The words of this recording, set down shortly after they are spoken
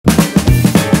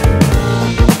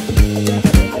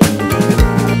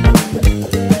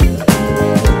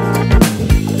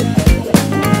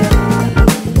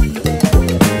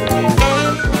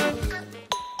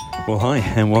Hi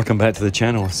and welcome back to the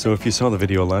channel. So if you saw the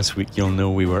video last week, you'll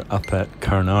know we were up at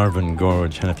Carnarvon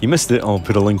Gorge, and if you missed it, I'll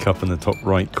put a link up in the top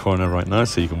right corner right now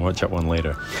so you can watch that one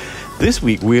later. This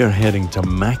week we are heading to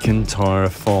McIntyre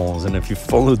Falls, and if you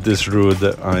followed this road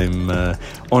that I'm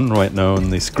on right now on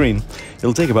the screen,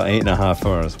 it'll take about 8.5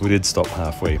 hours. We did stop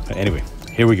halfway, but anyway,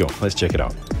 here we go. Let's check it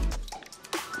out.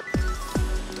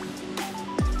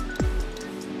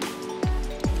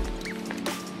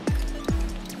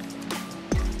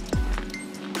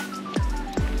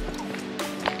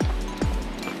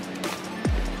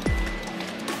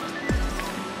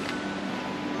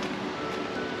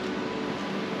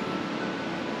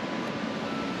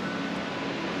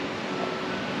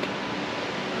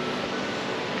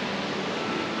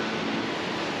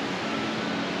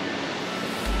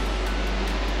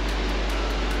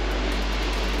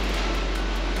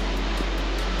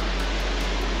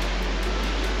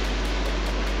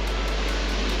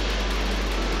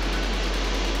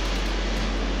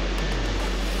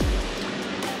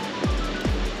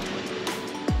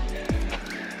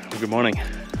 Good morning.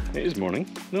 It is morning.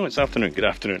 No, it's afternoon. Good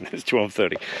afternoon. It's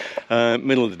 12:30.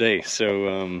 Middle of the day,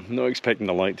 so not expecting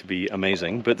the light to be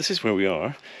amazing, but this is where we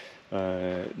are,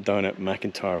 down at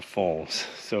McIntyre Falls.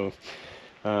 So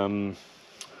I'll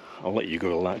let you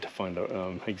Google that to find out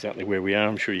exactly where we are.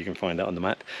 I'm sure you can find that on the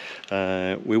map.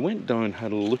 We went down,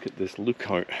 had a look at this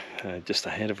lookout just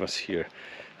ahead of us here,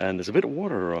 and there's a bit of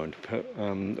water around, but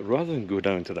rather than go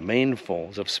down to the main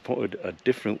falls, I've spotted a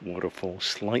different waterfall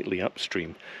slightly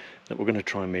upstream that we're going to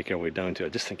try and make our way down to. I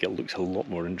just think it looks a lot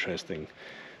more interesting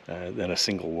than a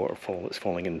single waterfall that's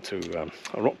falling into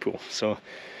a rock pool. So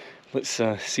let's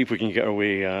see if we can get our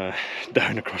way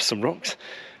down across some rocks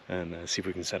and see if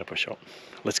we can set up a shot.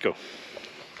 Let's go.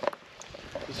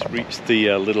 Just reached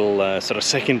the little sort of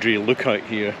secondary lookout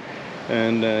here,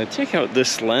 and check out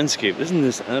this landscape. Isn't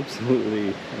this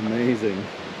absolutely amazing?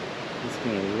 This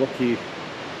kind of rocky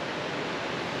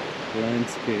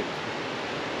landscape.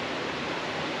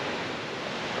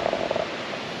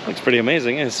 Looks pretty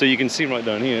amazing, yeah? So you can see right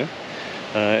down here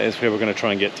is where we're going to try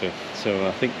and get to. So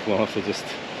I think we'll have to just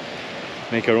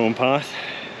make our own path,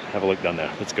 have a look down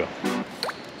there. Let's go.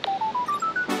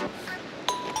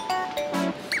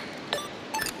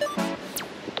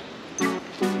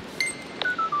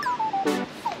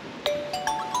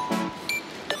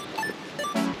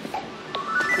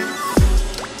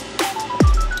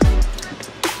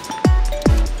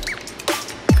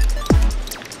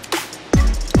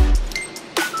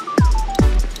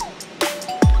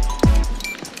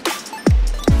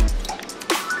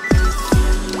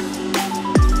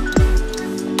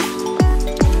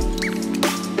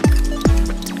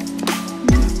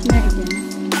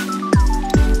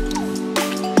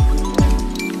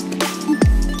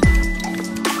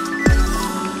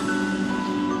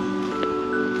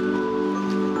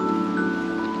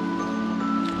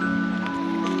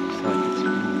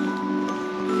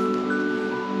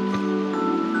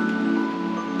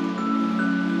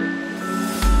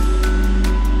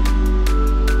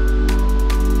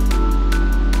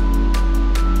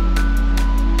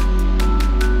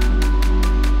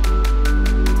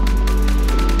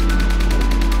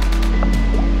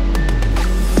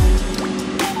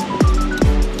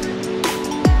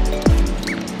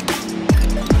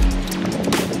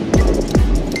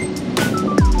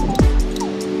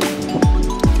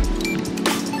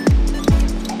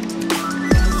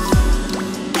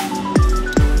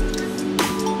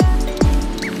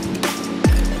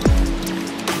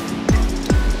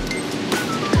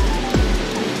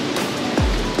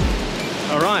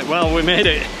 Well, we made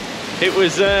it. It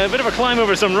was a bit of a climb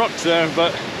over some rocks there,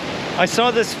 but I saw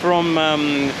this from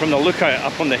the lookout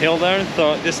up on the hill there and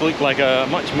thought this looked like a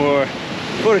much more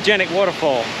photogenic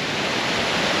waterfall.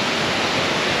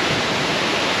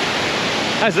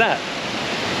 How's that?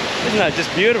 Isn't that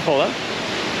just beautiful, huh?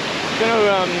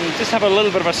 Gonna just have a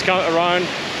little bit of a scout around,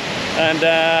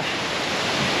 and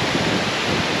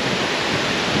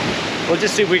we'll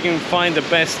just see if we can find the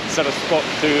best sort of spot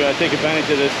to take advantage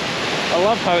of this. I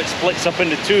love how it splits up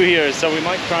into two here, so we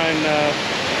might try and,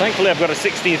 thankfully I've got a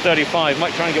 1635,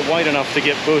 might try and get wide enough to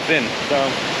get both in. So,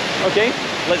 okay,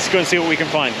 let's go and see what we can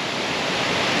find. You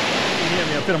can hear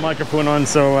me, I've got a microphone on,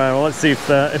 so let's see if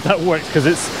that works, because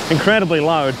it's incredibly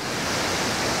loud.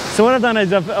 So what I've done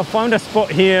is I've found a spot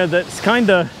here that's kind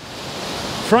of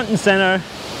front and center,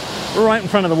 right in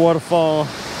front of the waterfall.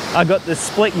 I got the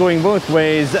split going both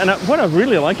ways, and what I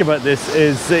really like about this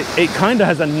is it kind of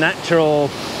has a natural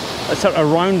sort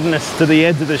of roundness to the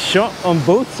edge of the shot on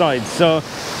both sides, so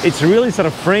it's really sort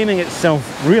of framing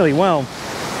itself really well.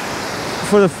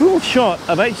 for the full shot,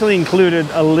 I've actually included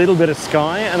a little bit of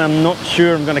sky, and I'm not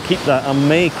sure I'm going to keep that. I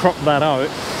may crop that out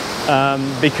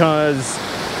because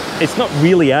it's not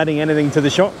really adding anything to the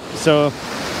shot. So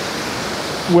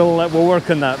we'll work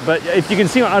on that. But if you can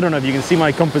see, I don't know if you can see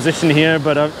my composition here,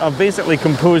 but I've basically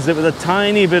composed it with a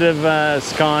tiny bit of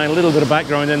sky, a little bit of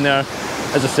background in there.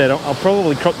 As I said, I'll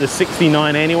probably crop this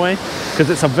 69 anyway, because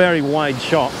it's a very wide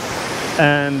shot.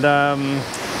 And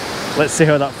let's see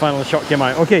how that final shot came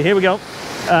out. Okay, here we go.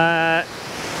 I've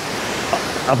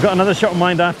got another shot in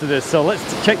mind after this, so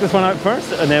let's check this one out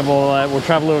first, and then we'll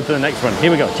travel over to the next one. Here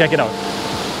we go, check it out.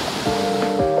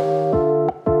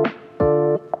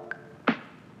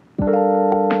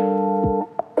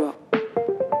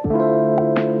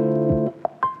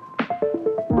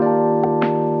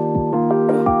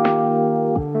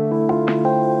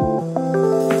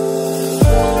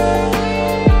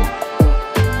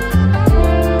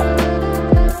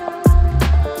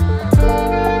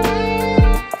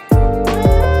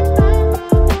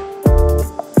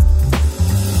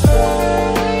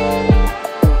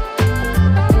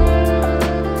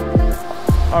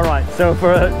 So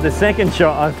for the second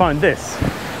shot, I found this,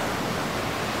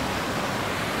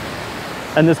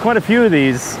 and there's quite a few of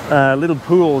these little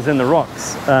pools in the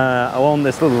rocks along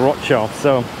this little rock shelf.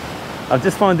 So I've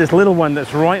just found this little one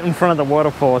that's right in front of the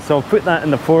waterfall, so I'll put that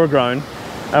in the foreground.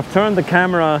 I've turned the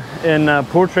camera in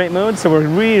portrait mode, so we're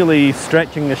really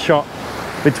stretching the shot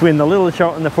between the little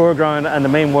shot in the foreground and the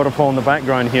main waterfall in the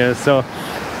background here. So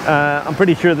I'm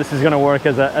pretty sure this is going to work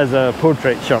as a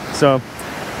portrait shot. So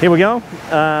here we go.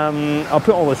 I'll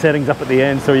put all the settings up at the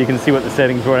end so you can see what the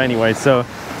settings were anyway. So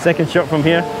second shot from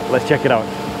here, let's check it out.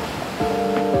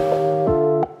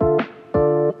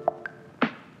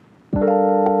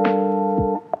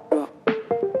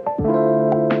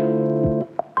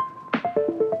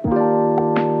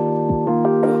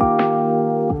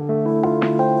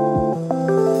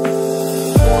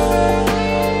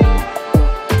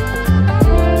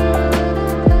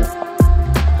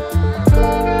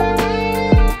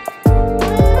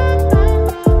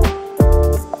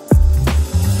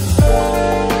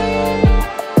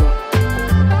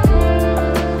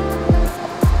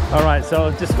 So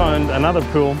I've just found another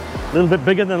pool, a little bit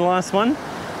bigger than the last one,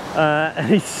 and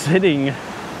he's sitting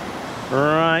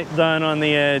right down on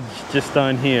the edge, just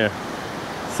down here.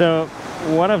 So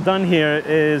what I've done here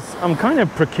is I'm kind of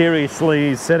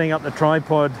precariously setting up the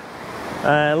tripod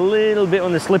a little bit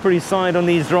on the slippery side on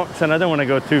these rocks, and I don't want to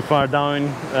go too far down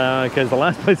because the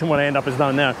last place I want to end up is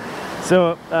down there.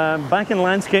 So back in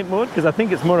landscape mode, because I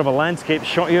think it's more of a landscape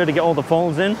shot here to get all the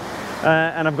falls in,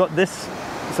 and I've got this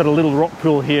sort of little rock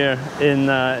pool here in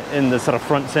the sort of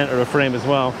front center of frame as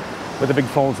well, with the big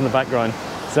falls in the background.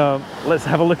 So let's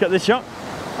have a look at this shot,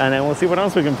 and then we'll see what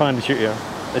else we can find to shoot here.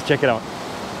 Let's check it out.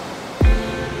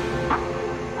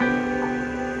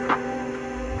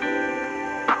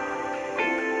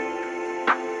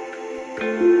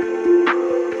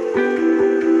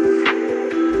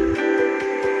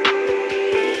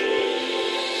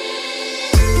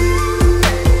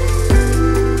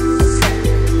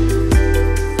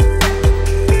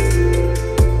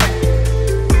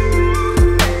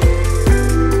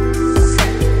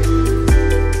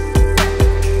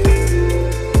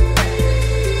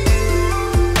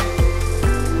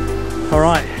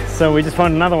 So we just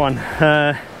found another one.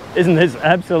 Isn't this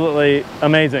absolutely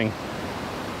amazing?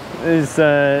 There's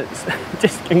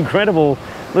just incredible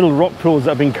little rock pools that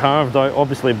have been carved out,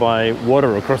 obviously by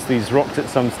water across these rocks at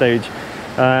some stage.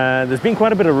 There's been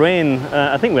quite a bit of rain.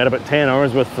 I think we had about 10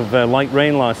 hours worth of light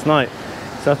rain last night.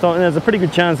 So I thought there's a pretty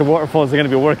good chance the waterfalls are going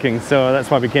to be working, so that's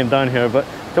why we came down here. But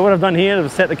so what I've done here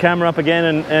is set the camera up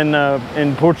again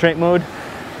in portrait mode,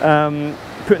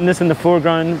 putting this in the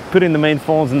foreground, putting the main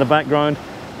falls in the background.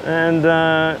 And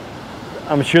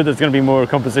I'm sure there's going to be more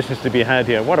compositions to be had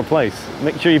here. What a place.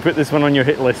 Make sure you put this one on your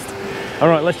hit list. All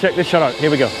right, let's check this shot out. Here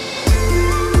we go.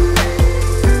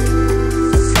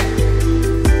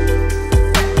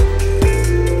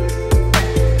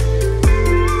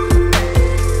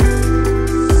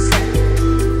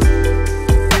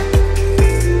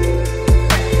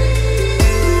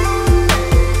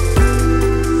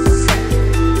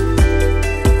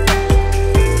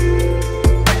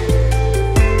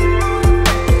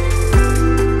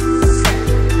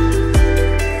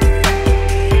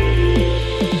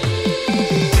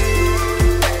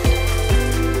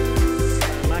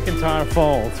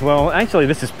 Falls. Well, actually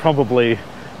this is probably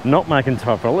not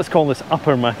McIntyre Falls. Let's call this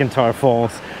Upper McIntyre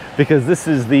Falls, because this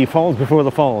is the falls before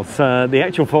the falls. The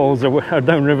actual falls are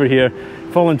downriver here,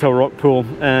 fall into a rock pool,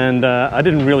 and I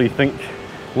didn't really think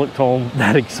looked all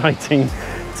that exciting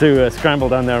to scramble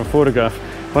down there and photograph.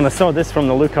 when I saw this from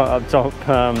the lookout up top,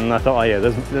 I thought, oh yeah,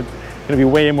 there's going to be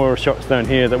way more shots down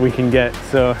here that we can get.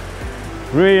 So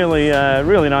really,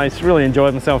 really nice, really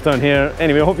enjoyed myself down here.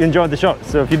 Anyway, I hope you enjoyed the shot.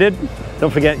 So if you did,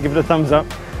 don't forget, give it a thumbs up.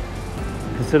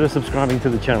 Consider subscribing to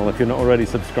the channel if you're not already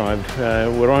subscribed.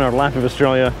 We're on our lap of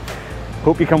Australia.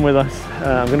 Hope you come with us.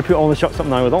 I'm going to put all the shots up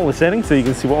now with all the settings so you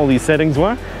can see what all these settings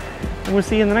were. And we'll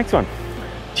see you in the next one.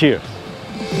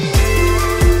 Cheers.